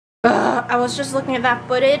I was just looking at that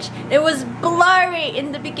footage. It was blurry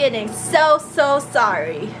in the beginning. So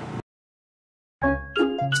sorry.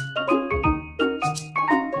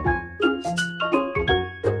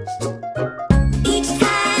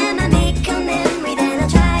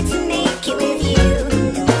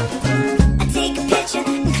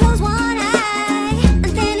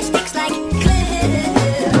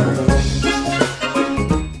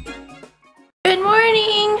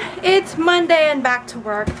 Monday and back to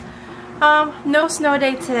work. No snow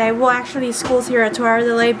day today. Well, actually school's here a 2-hour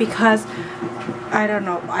delay because I don't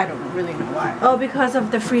really know why. Oh, because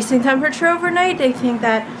of the freezing temperature overnight. They think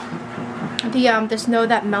that the snow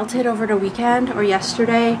that melted over the weekend or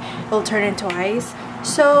yesterday will turn into ice.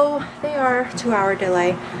 So they are 2-hour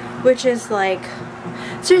delay, which is like,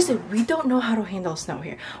 seriously, we don't know how to handle snow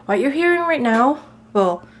here. What you're hearing right now,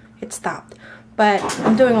 well, it stopped, but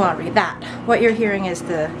I'm doing laundry. What you're hearing is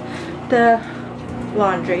the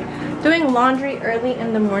laundry. Doing laundry early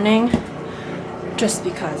in the morning just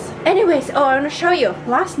because. Anyways, oh, I want to show you.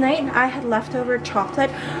 Last night I had leftover chocolate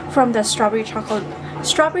from the strawberry I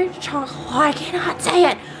cannot say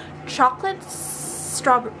it.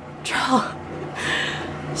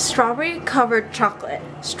 Strawberry covered chocolate.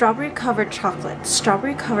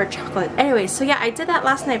 Anyways, so yeah, I did that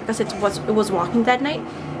last night because it was Walking Dead night,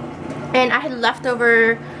 and I had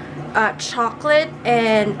leftover chocolate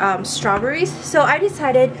and strawberries, so I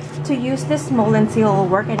decided to use this mold and seal. Will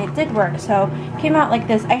work, and it did work. So it came out like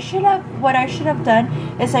this. What I should have done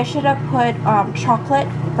is I should have put chocolate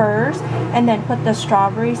first and then put the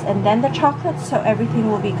strawberries and then the chocolate, so everything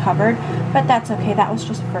will be covered, but that's okay. That was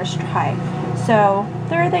just first try. So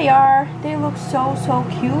there they are. They look so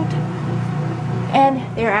cute, and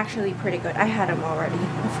they're actually pretty good. I had them already,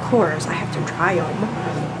 of course. I have to try them.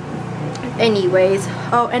 Anyways,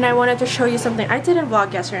 oh, and I wanted to show you something. I didn't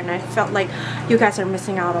vlog yesterday and I felt like you guys are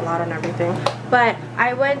missing out a lot on everything, but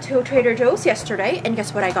I went to Trader Joe's yesterday and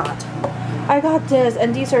guess what I got? I got this,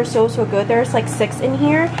 and these are so good. There's like 6 in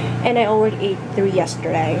here and I already ate 3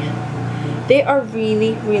 yesterday. They are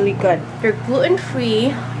really good. They're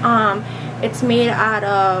gluten-free. It's made out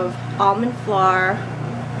of almond flour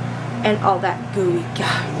and all that gooey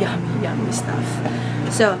yummy stuff.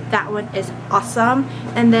 So that one is awesome.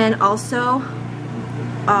 And then also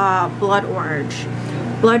blood orange.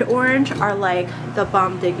 Blood orange are like the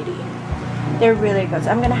bomb diggity. They're really good. So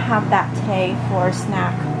I'm gonna have that today for a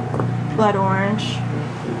snack. Blood orange.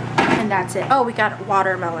 And that's it. Oh, we got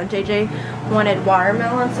watermelon. JJ wanted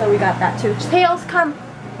watermelon, so we got that too. Tails, come.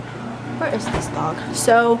 Where is this dog?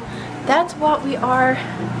 So that's what we are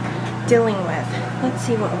dealing with. Let's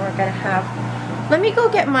see what we're gonna have. Let me go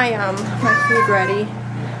get my my food ready.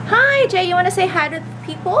 Hi, Jay, you want to say hi to the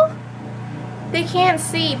people? They can't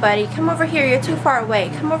see, buddy. Come over here. You're too far away.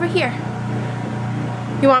 Come over here.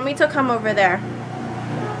 You want me to come over there?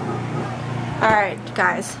 Alright,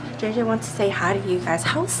 guys. JJ wants to say hi to you guys.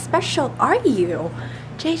 How special are you?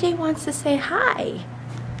 JJ wants to say hi.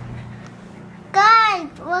 Guys,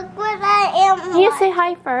 look what I am. Can you say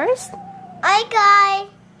hi first? Hi, guys.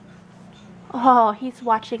 Oh, he's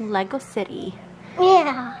watching Lego City.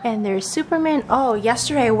 Yeah. And there's Superman. Oh,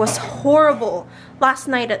 yesterday was horrible. Last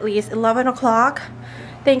night at least, 11 o'clock.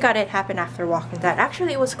 Thank God it happened after Walking Dead.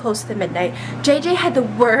 Actually, it was close to midnight. JJ had the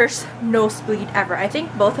worst nosebleed ever. I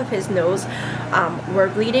think both of his nose were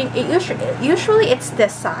bleeding. Usually it's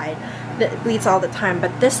this side that bleeds all the time,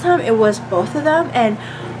 but this time it was both of them, and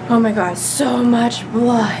oh my God, so much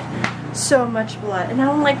blood. So much blood. And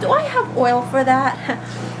I'm like, do I have oil for that?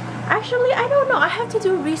 Actually, I don't know. I have to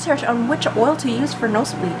do research on which oil to use for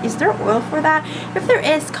nosebleed. Is there oil for that? If there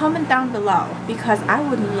is, comment down below because I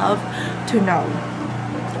would love to know.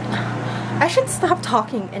 I should stop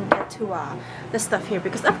talking and get to the stuff here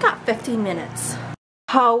because I've got 15 minutes.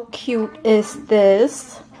 How cute is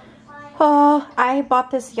this? Oh, I bought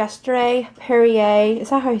this yesterday. Perrier.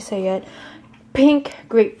 Is that how you say it? Pink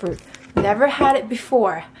grapefruit. Never had it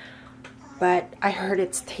before, but I heard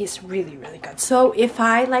it tastes really good. So if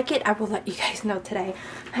I like it, I will let you guys know today.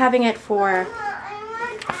 I'm having it for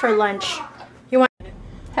lunch. You want?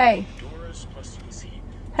 Hey.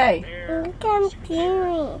 Hey.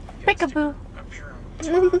 Peekaboo.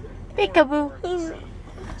 Peekaboo.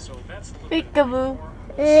 Peekaboo.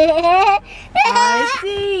 I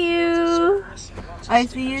see you. I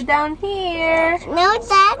see you down here. No,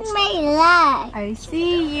 that's my leg. I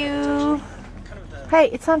see you. Hey,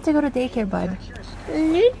 it's time to go to daycare, bud.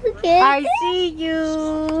 I see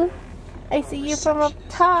you. I see you from up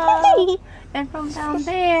top and from down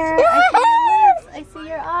there. I see your lips. I see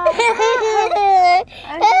your eyes.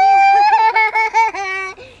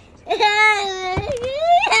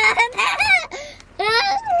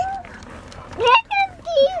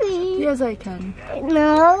 Yes, I can.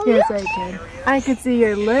 No. Yes, I can. I can see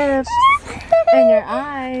your lips and your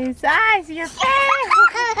eyes. I see your face.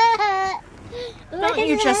 Don't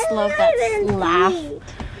you just love that laugh?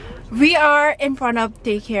 We are in front of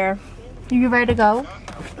daycare. Are you ready to go?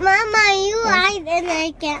 Mama, you hide and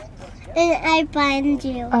I find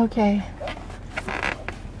you. Okay.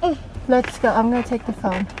 Let's go. I'm gonna take the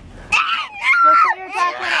phone. Go put your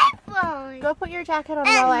jacket on. Phone. Go put your jacket on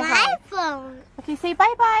while I My hide. phone. Okay, say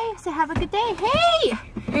bye-bye. Say have a good day. Hey!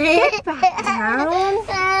 Get back down.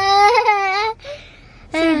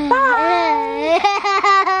 Say bye.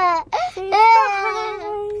 Say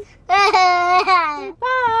bye.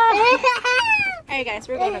 Bye. Alright guys,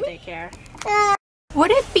 we're going to daycare. Would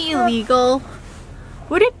it be illegal?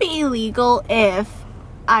 Would it be illegal if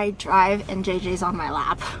I drive and JJ's on my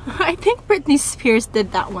lap? I think Britney Spears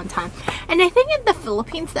did that one time. And I think in the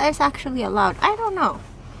Philippines that is actually allowed. I don't know.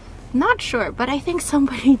 Not sure, but I think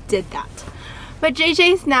somebody did that. But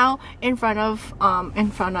JJ's now at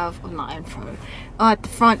the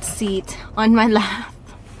front seat on my lap.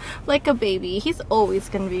 Like a baby. He's always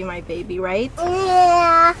gonna be my baby, right?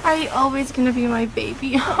 Yeah. Are you always gonna be my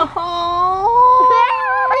baby? Oh.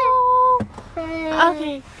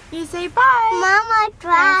 Okay, you say bye. Mama,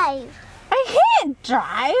 drive. I can't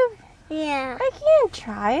drive. Yeah. I can't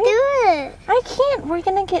drive. Do it. I can't. We're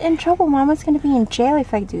gonna get in trouble. Mama's gonna be in jail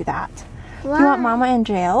if I do that. Why? Do you want Mama in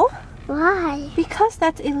jail? Why? Because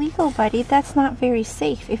that's illegal, buddy. That's not very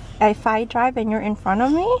safe. If I drive and you're in front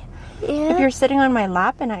of me, Yeah. if you're sitting on my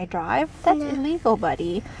lap and I drive, that's illegal,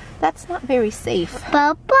 buddy. That's not very safe.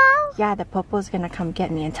 Papa? Yeah, the popo's gonna come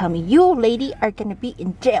get me and tell me, you lady are gonna be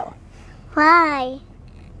in jail. Why?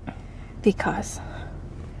 Because.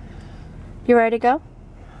 You ready to go?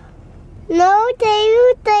 No,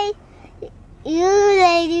 you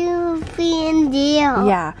lady will be in jail.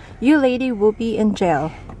 Yeah, you lady will be in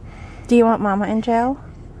jail. Do you want Mama in jail?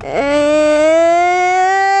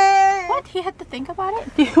 What? You had to think about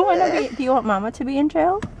it? Do you want Mama to be in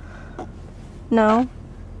jail? No?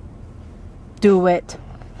 Do it.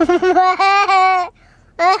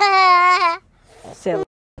 Silly.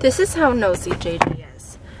 This is how nosy JJ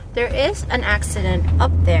is. There is an accident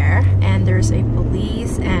up there and there's a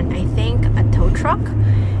police and I think a tow truck,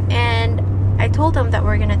 and I told him that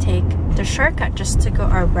we're gonna take the shortcut just to go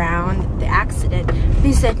around the accident.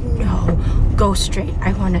 He said, no, go straight.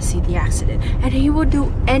 I want to see the accident. And he will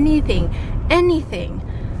do anything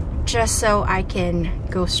just so I can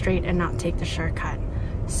go straight and not take the shortcut.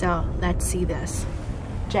 So let's see this.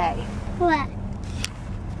 Jay. What?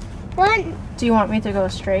 What? Do you want me to go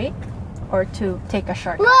straight or to take a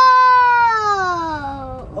shortcut?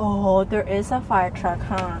 Whoa! Oh, there is a fire truck,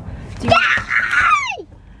 huh?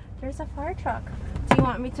 There's a fire truck. Do you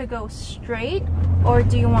want me to go straight or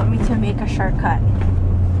do you want me to make a shortcut?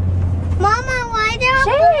 Mama, why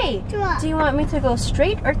Jay, truck? do you want me to go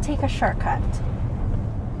straight or take a shortcut?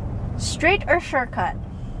 Straight or shortcut?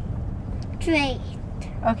 Straight.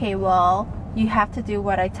 Okay, well, you have to do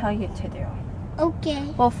what I tell you to do.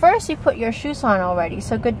 Okay. Well, first you put your shoes on already,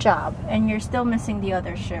 so good job. And you're still missing the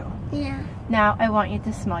other shoe. Yeah. Now, I want you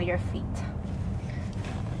to smell your feet.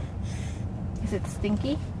 Is it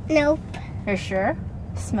stinky? Nope. You're sure?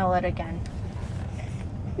 Smell it again.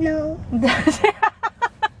 No. It's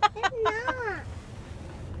not.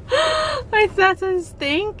 It doesn't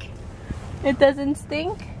stink? It doesn't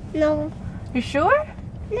stink? No. You sure?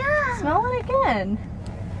 No. Smell it again.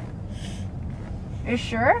 You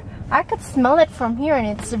sure? I could smell it from here and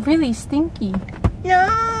it's really stinky. No.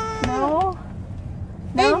 No?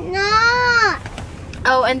 No? It's not.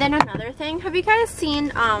 Oh, and then another thing. Have you guys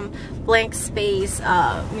seen Blank Space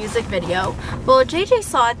music video? Well, JJ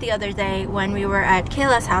saw it the other day when we were at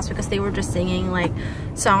Kayla's house because they were just singing like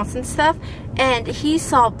songs and stuff. And he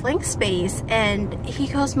saw Blank Space and he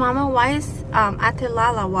goes, Mama, why is Ate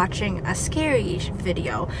Lala watching a scary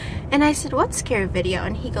video? And I said, what scary video?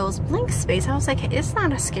 And he goes, Blank Space. I was like, it's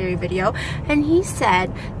not a scary video. And he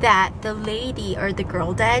said that the lady or the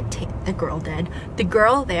girl there,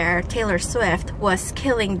 Taylor Swift, was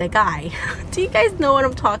killing the guy. Do you guys know what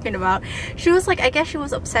I'm talking about? She was like, I guess she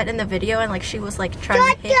was upset in the video and like she was like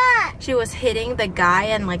trying to hit, she was hitting the guy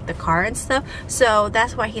and like the car and stuff. So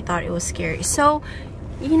that's why he thought it was scary. So,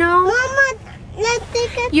 you know, Mama, let's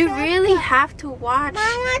take a you really have to watch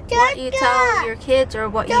what you tell your kids or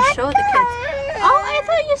what you show the kids. Oh, I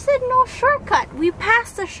thought you said no shortcut. We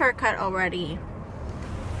passed the shortcut already.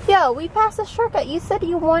 Yo, we passed the shortcut. You said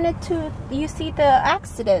you wanted to, you see the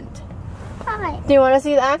accident. Hi. Do you want to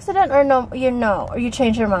see the accident or no? You know, or you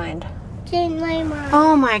change your mind? Change my mind.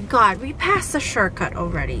 Oh my God, we passed the shortcut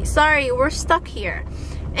already. Sorry, we're stuck here.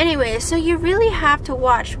 Anyway, so you really have to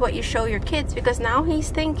watch what you show your kids, because now he's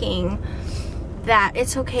thinking that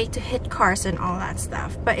it's okay to hit cars and all that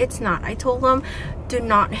stuff, but it's not. I told him, do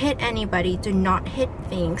not hit anybody, do not hit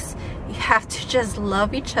things. You have to just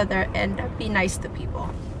love each other and be nice to people.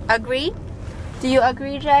 Agree? Do you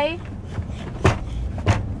agree, Jay?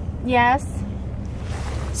 Yes?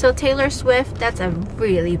 So Taylor Swift, that's a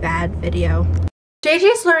really bad video.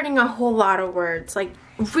 JJ's learning a whole lot of words, like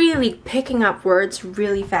really picking up words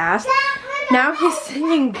really fast. Now he's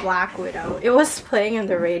singing Black Widow. It was playing on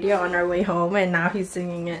the radio on our way home, and now he's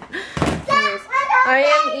singing it. Anyways, I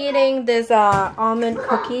am eating this almond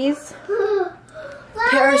cookies.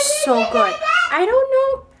 They are so good. I don't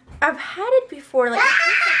know. I've had it before. Like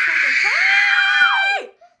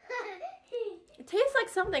it tastes like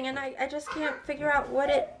something, and I just can't figure out what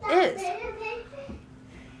it is.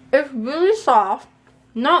 It's really soft,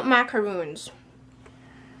 not macaroons.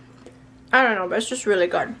 I don't know, but it's just really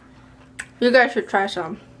good. You guys should try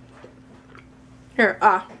some. Here,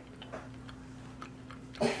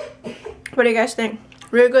 what do you guys think?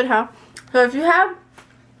 Really good, huh? So if you have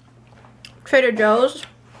Trader Joe's,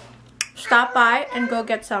 stop by and go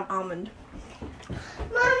get some almond.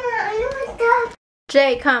 Mama, I want that.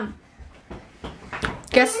 Jay, come.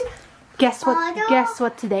 Guess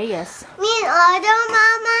what today is? Me and Otto,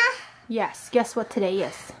 Mama. Yes, guess what today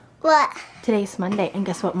is? What? Today's Monday, and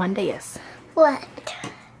guess what Monday is? What?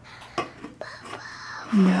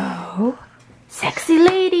 No. Sexy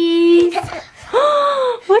ladies.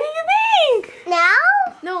 What do you think? Now?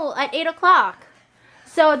 No, at 8 o'clock.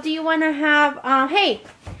 So do you want to have, hey,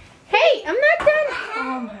 I'm not done.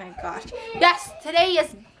 Oh my gosh. Yes, today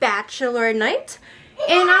is bachelor night.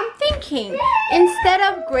 And I'm thinking, instead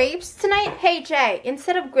of grapes tonight, hey Jay,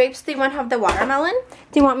 instead of grapes, do you want to have the watermelon?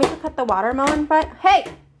 Do you want me to cut the watermelon? But hey,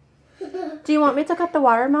 do you want me to cut the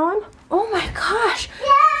watermelon? Oh my gosh.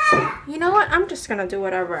 Yeah. You know what? I'm just gonna do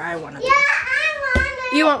whatever I want to do. Yeah, I want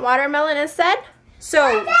it. You want watermelon instead?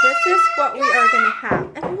 So this is what we are gonna have.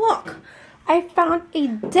 And look, I found a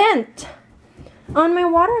dent on my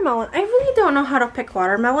watermelon. I really don't know how to pick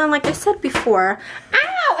watermelon. Like I said before.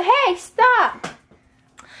 Ow! Hey, stop!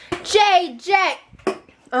 Jay!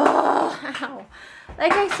 Oh, ow.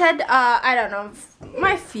 Like I said, I don't know,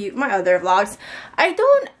 my other vlogs, I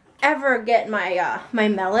don't ever get my my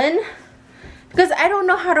melon because I don't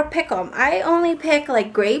know how to pick them. I only pick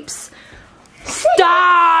like grapes.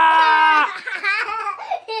 Stop!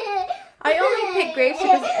 I only pick grapes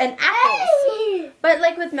and apples. But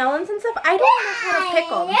like with melons and stuff, I don't know how to pick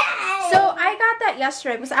them. So I got that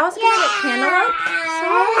yesterday because I was gonna get cantaloupe. So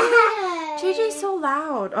JJ's so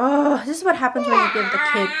loud. Oh, this is what happens when you give the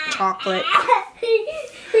kid chocolate.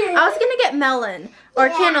 I was gonna get melon or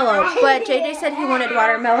cantaloupe, but JJ said he wanted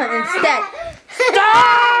watermelon instead.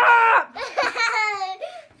 Stop!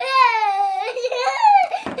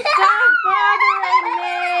 Stop bothering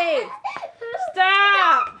me!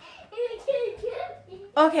 Stop!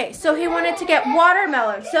 Okay, so he wanted to get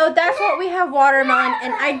watermelon. So that's what we have, watermelon,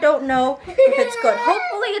 and I don't know if it's good.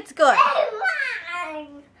 Hopefully it's good.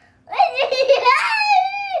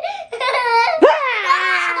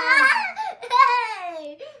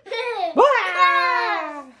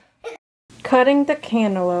 Cutting the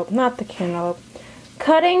cantaloupe, not the cantaloupe.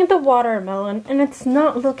 Cutting the watermelon, and it's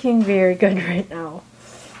not looking very good right now.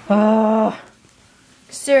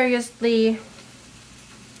 Seriously,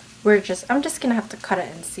 I'm just gonna have to cut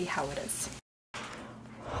it and see how it is.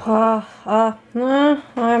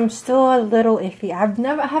 I'm still a little iffy. I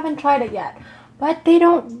haven't tried it yet, but they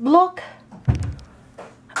don't look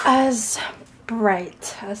as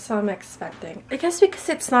bright as I'm expecting. I guess because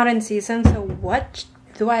it's not in season, so what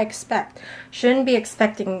do I expect? Shouldn't be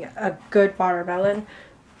expecting a good watermelon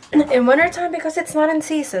in wintertime because it's not in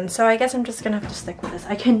season. So I guess I'm just gonna have to stick with this.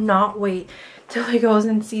 I cannot wait till it goes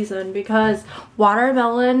in season because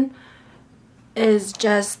watermelon is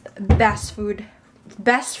just best fruit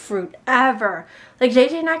ever. Like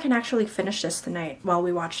JJ and I can actually finish this tonight while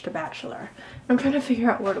we watch The Bachelor. I'm trying to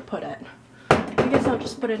figure out where to put it. I guess I'll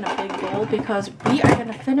just put it in a big bowl because we are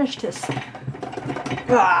gonna finish this.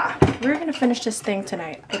 We're gonna finish this thing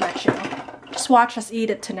tonight, I bet you. Just watch us eat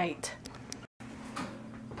it tonight.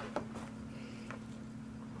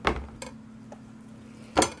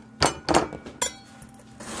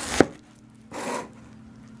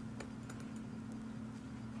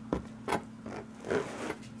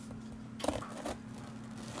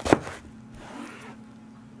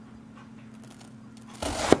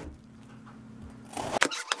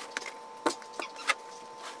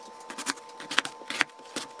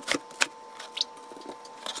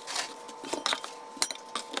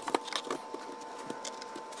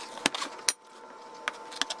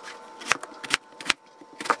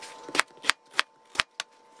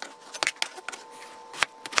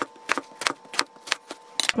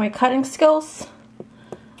 my cutting skills.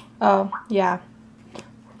 Oh, yeah.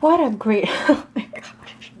 What a great... Oh my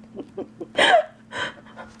gosh.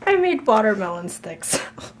 I made watermelon sticks.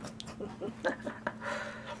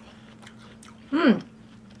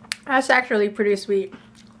 That's actually pretty sweet.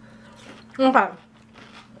 Okay.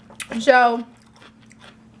 So,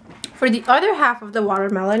 for the other half of the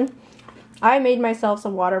watermelon, I made myself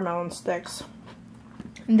some watermelon sticks.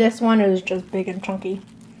 This one is just big and chunky.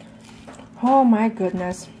 Oh my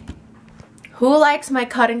goodness. Who likes my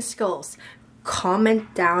cutting skills?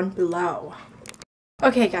 Comment down below.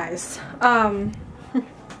 Okay guys,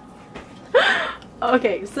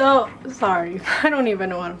 okay, so sorry, I don't even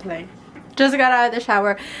know what I'm saying. Just got out of the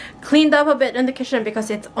shower, cleaned up a bit in the kitchen because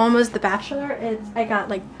it's almost The Bachelor. I got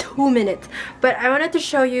like 2 minutes, but I wanted to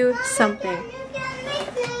show you something.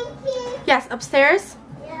 Yes, upstairs?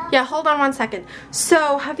 Yeah, hold on 1 second.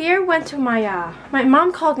 So Javier went to my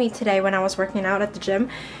mom called me today when I was working out at the gym,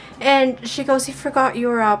 and she goes, "You forgot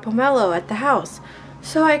your pomelo at the house."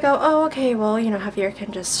 So I go, "Oh, okay, well, you know, Javier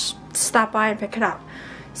can just stop by and pick it up."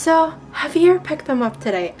 So Javier picked them up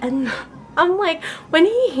today, and I'm like, when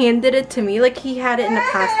he handed it to me, like he had it in a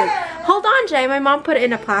plastic. Hold on, Jay, my mom put it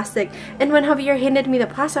in a plastic. And when Javier handed me the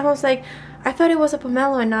plastic, I was like, I thought it was a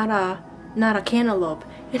pomelo and not a cantaloupe.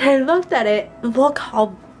 And I looked at it, look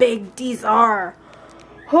how big these are.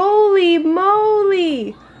 Holy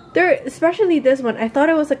moly. They're, especially this one, I thought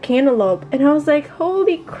it was a cantaloupe. And I was like,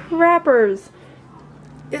 holy crappers.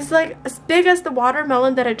 It's like as big as the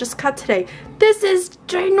watermelon that I just cut today. This is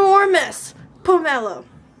ginormous pomelo.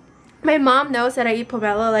 My mom knows that I eat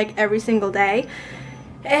pomelo like every single day,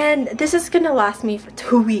 and this is gonna last me for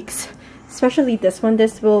 2 weeks. Especially this one.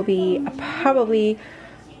 This will be probably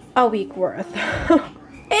a week worth.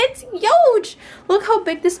 It's huge! Look how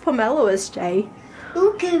big this pomelo is, Jay.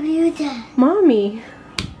 Who gave you that? Mommy.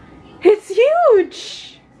 It's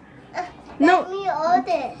huge! No, let me hold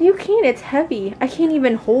it. You can't, it's heavy. I can't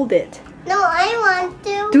even hold it. No, I want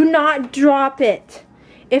to. Do not drop it.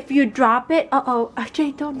 If you drop it,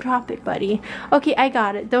 Jay, don't drop it, buddy. Okay, I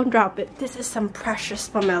got it. Don't drop it. This is some precious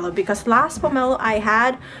pomelo because last pomelo I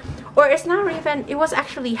had, or it's not even, it was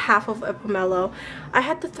actually half of a pomelo. I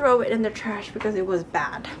had to throw it in the trash because it was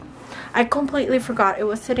bad. I completely forgot. It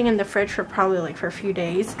was sitting in the fridge for probably like for a few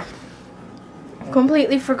days.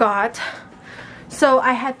 Completely forgot. So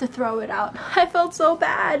I had to throw it out. I felt so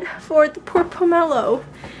bad for the poor pomelo.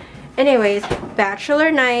 Anyways,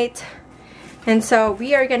 Bachelor night. And so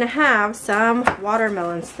we are gonna have some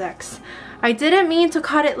watermelon sticks. I didn't mean to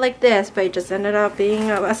cut it like this, but it just ended up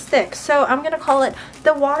being a stick. So I'm gonna call it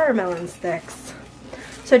the watermelon sticks.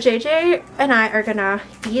 So JJ and I are gonna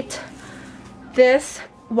eat this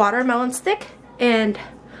watermelon stick and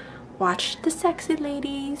watch the sexy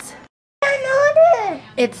ladies.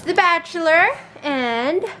 It's The Bachelor,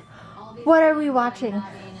 and what are we watching?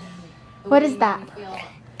 What is that?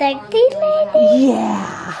 Sexy lady?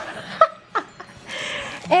 Yeah.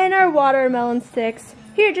 And our watermelon sticks.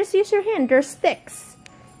 Here, just use your hand. They're sticks.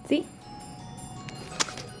 See?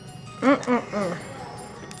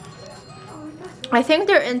 I think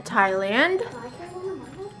they're in Thailand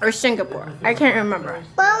or Singapore. I can't remember.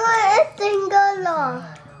 Mama, it's Singapore.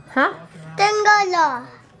 Huh? Singapore.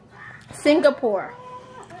 Singapore.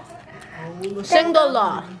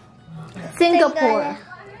 Singapore. Singapore.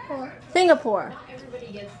 Singapore.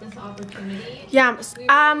 Yeah,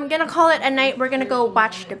 I'm gonna call it a night. We're gonna go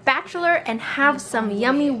watch The Bachelor and have some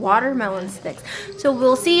yummy watermelon sticks. So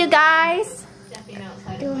we'll see you guys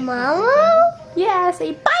Tomorrow? Yeah,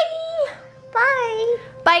 say bye. Bye.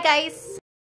 Bye guys.